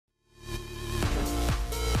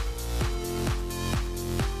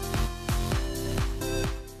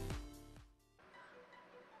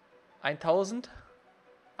1000?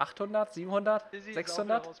 800? 700? Dizzy 600? Ist auch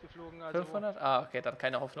wieder rausgeflogen, also 500? Ah, okay, dann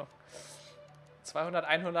keine Hoffnung. 200,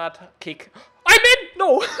 100, Kick. I'm in!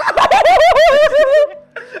 No!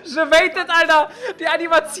 Waited, Alter! Die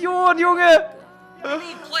Animation, Junge!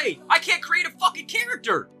 Play! I can't create a fucking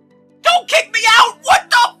character! Don't kick me out! What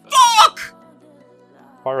the fuck?!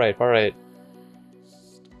 Alright, alright.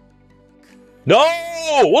 No!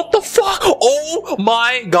 What the fuck? Oh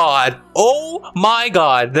my god! Oh my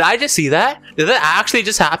god! Did I just see that? Did that actually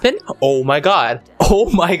just happen? Oh my god! Oh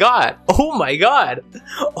my god! Oh my god!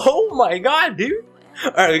 Oh my god, dude!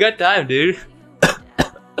 Alright, we got time, dude.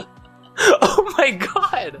 Oh my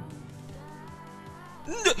god!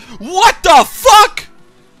 What the fuck?!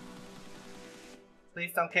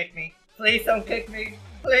 Please don't kick me. Please don't kick me.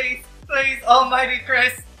 Please, please, almighty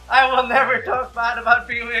Chris. I will never talk bad about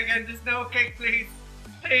Pee Wee again. Just no kick, please.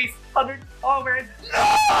 Please. 100 over it.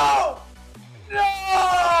 No! No!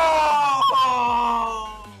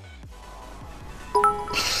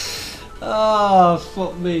 Oh,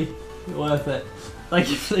 fuck me. Worth it. Thank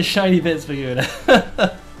you for the shiny bits, Figuna.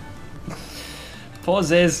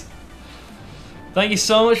 Pauses. Thank you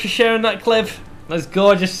so much for sharing that clip. That's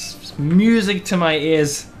gorgeous music to my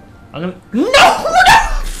ears. I'm gonna. No!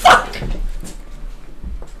 Fuck!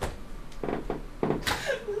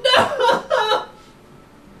 No!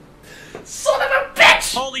 Son of a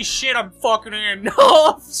bitch! Holy shit, I'm fucking in.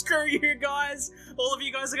 No, screw you guys. All of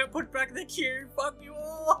you guys are gonna put back in the queue. Fuck you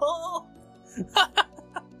all.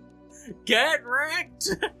 Get wrecked.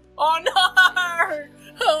 Oh no!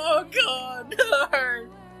 Oh god, no!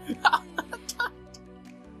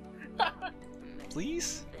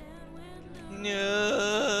 Please? No.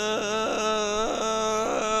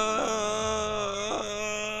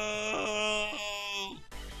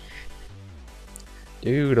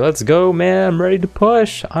 Dude, let's go, man. I'm ready to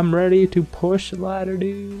push. I'm ready to push the ladder,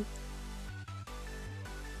 dude.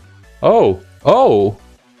 Oh. Oh.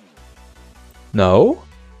 No.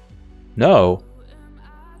 No.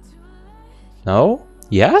 No.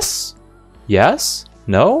 Yes? Yes?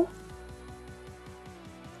 No?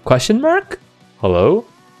 Question mark? Hello?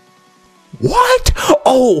 What?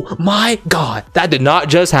 Oh my god. That did not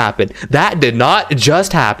just happen. That did not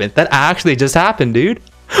just happen. That actually just happened, dude.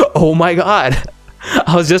 Oh my god.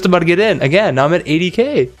 I was just about to get in. Again, now I'm at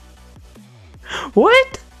 80k.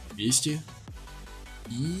 What? Missed you.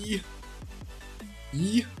 E.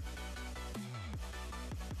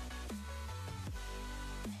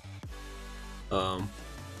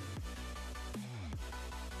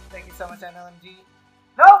 Thank you so much, NLMG.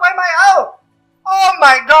 No, why am I out? Oh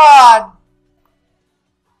my god!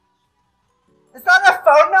 It's not a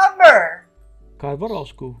phone number! God, what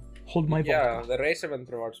else go? Hold my Yeah, the race event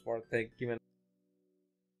rewards for take given.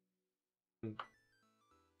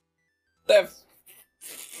 The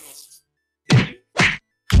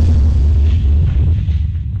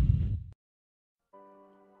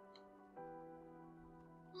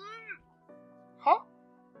は？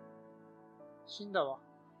死んだわ。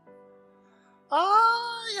あ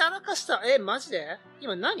ー、やらかした。え、マジで？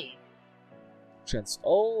今何？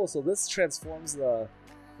 Oh, so this transforms the.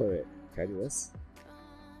 Wait, can I do this?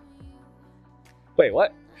 Wait,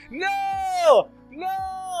 what? No! No!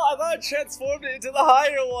 I thought it transformed it into the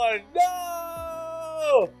higher one!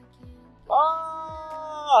 No!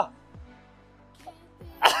 Ah!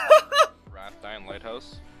 Rathdine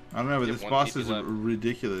Lighthouse. I don't know, but this boss is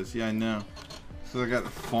ridiculous. Yeah, I know. So I got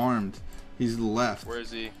farmed. He's left. Where is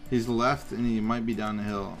he? He's left, and he might be down the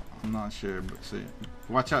hill. I'm not sure, but see.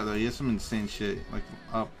 Watch out though. He has some insane shit. Like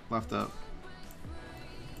up, left, up.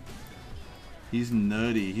 He's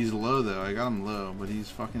nutty. He's low though. I got him low, but he's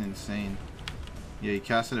fucking insane. Yeah, he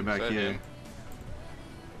casted it back here.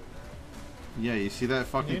 Yeah, you see that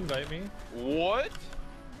fucking. Can you invite me? What?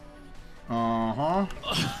 Uh-huh.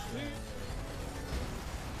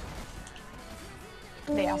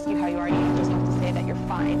 They ask you how you are, you just have to say that you're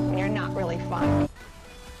fine when you're not really fine.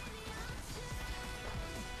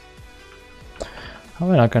 How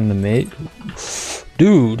am I not gonna mate?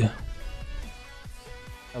 Dude.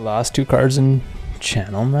 I lost 2 cards in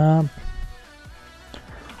channel map.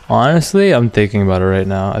 Honestly, I'm thinking about it right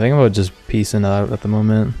now. I think I'm about just piecing out at the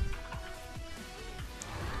moment.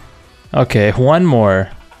 Okay, one more.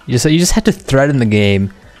 You just have to threaten the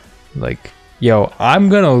game. Like, yo, I'm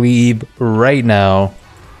gonna leave right now.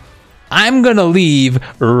 I'm gonna leave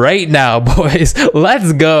right now, boys.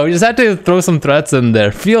 Let's go. You just have to throw some threats in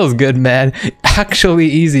there. Feels good, man. Actually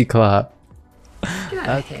easy clap. Get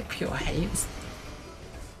out of here, pure hate.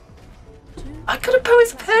 I got a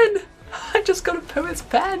poet's pen. I just got a poet's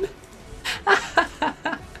pen.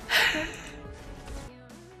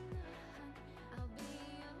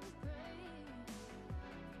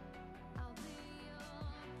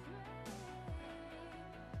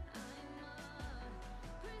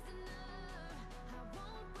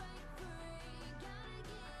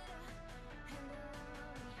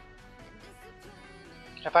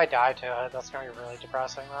 If I die to it, that's gonna be really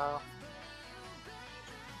depressing though.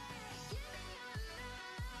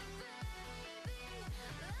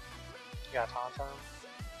 You got Tauntaun.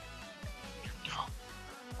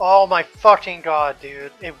 Oh my fucking god,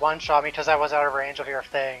 dude. It one-shot me because I was out of range of your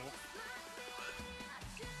thing.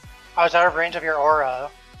 I was out of range of your aura,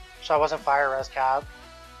 so I wasn't fire res cap.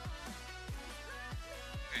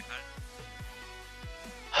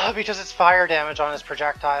 Because it's fire damage on his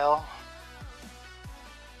projectile.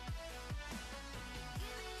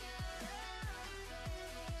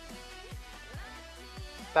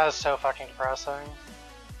 That is so fucking depressing.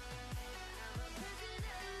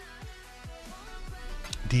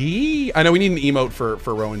 D? I know we need an emote for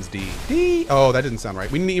Rowan's D. D? Oh, that didn't sound right.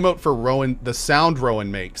 We need an emote for Rowan, the sound Rowan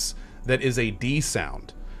makes that is a D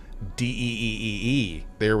sound. D-E-E-E-E.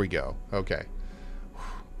 There we go. Okay.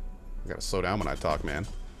 I gotta slow down when I talk, man.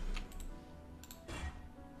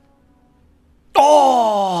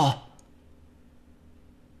 Oh!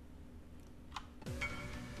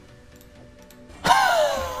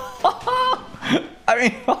 I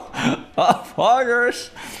mean, poggers!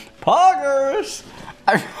 Poggers!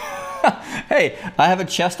 Hey, I have a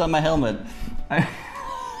chest on my helmet. And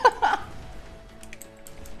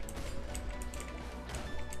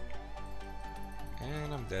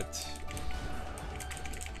I'm dead.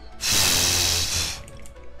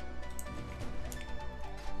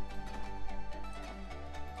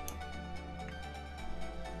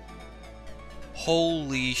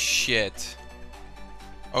 Holy shit.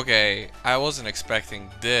 Okay, I wasn't expecting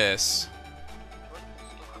this.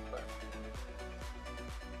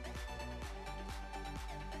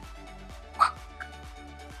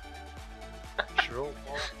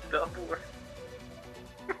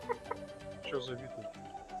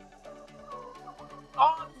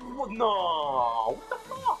 Oh no! What the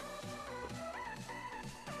fuck?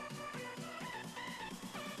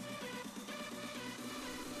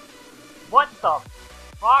 What the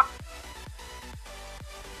fuck?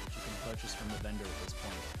 You can purchase from the vendor at this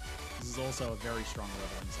point. This is also a very strong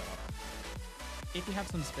leveling setup. If you have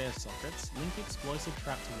some spare sockets, link explosive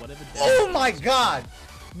trap to whatever. Oh my god!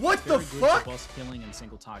 What the fuck? Boss killing and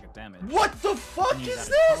single target damage. What the fuck is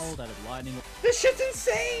this? Cold, added lightning. This shit's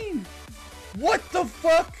insane! What the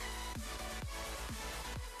fuck?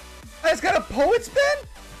 It's got a poet's pen?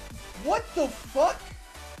 What the fuck?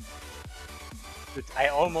 Dude, I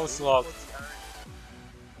almost logged.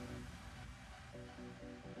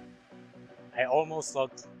 I almost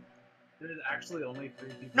logged. There's actually only 3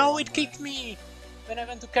 people. No, it kicked me when I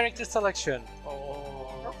went to character selection.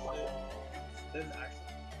 Oh. There's actually.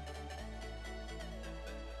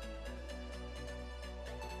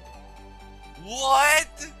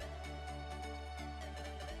 What?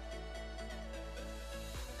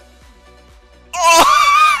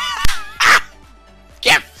 Oh!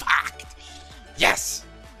 Get fucked! Yes!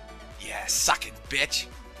 Yeah, suck it, bitch!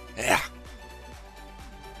 Yeah!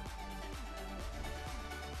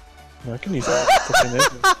 I can use that fucking it.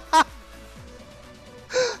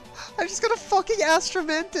 I just got a fucking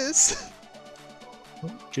Astromantis!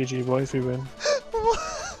 GG boys, we win.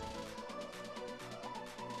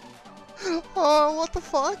 Oh, what the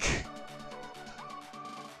fuck?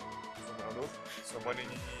 Someone in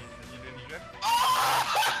Legion?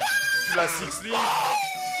 Tu l'as 6 league?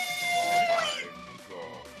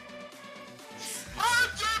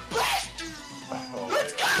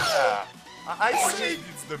 Let's go! Yeah. I said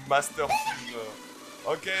it's the master field.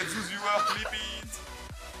 Okay, choose your flip it.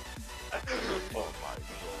 Oh my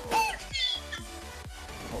god.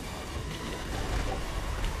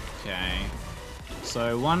 Okay.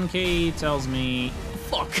 So one key tells me.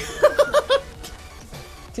 Fuck!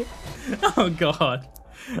 Oh god.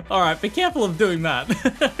 Alright, be careful of doing that.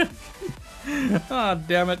 Oh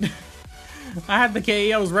damn it. I had the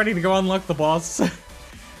key, I was ready to go unlock the boss.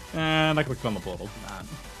 And I clicked on the portal.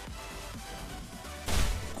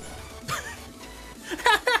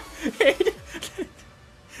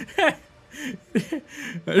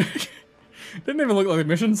 Didn't even look like the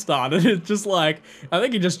mission started. It's just like, I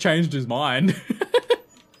think he just changed his mind.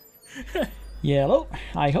 Yeah, hello.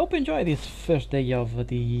 I hope you enjoyed this first day of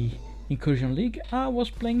the Incursion League. I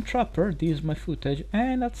was playing Trapper, this is my footage,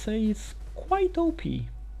 and I'd say it's quite OP.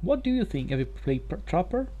 What do you think? Have you played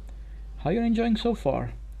Trapper? How are you enjoying so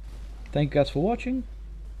far? Thank you guys for watching,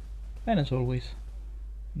 and as always,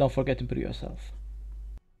 don't forget to improve yourself.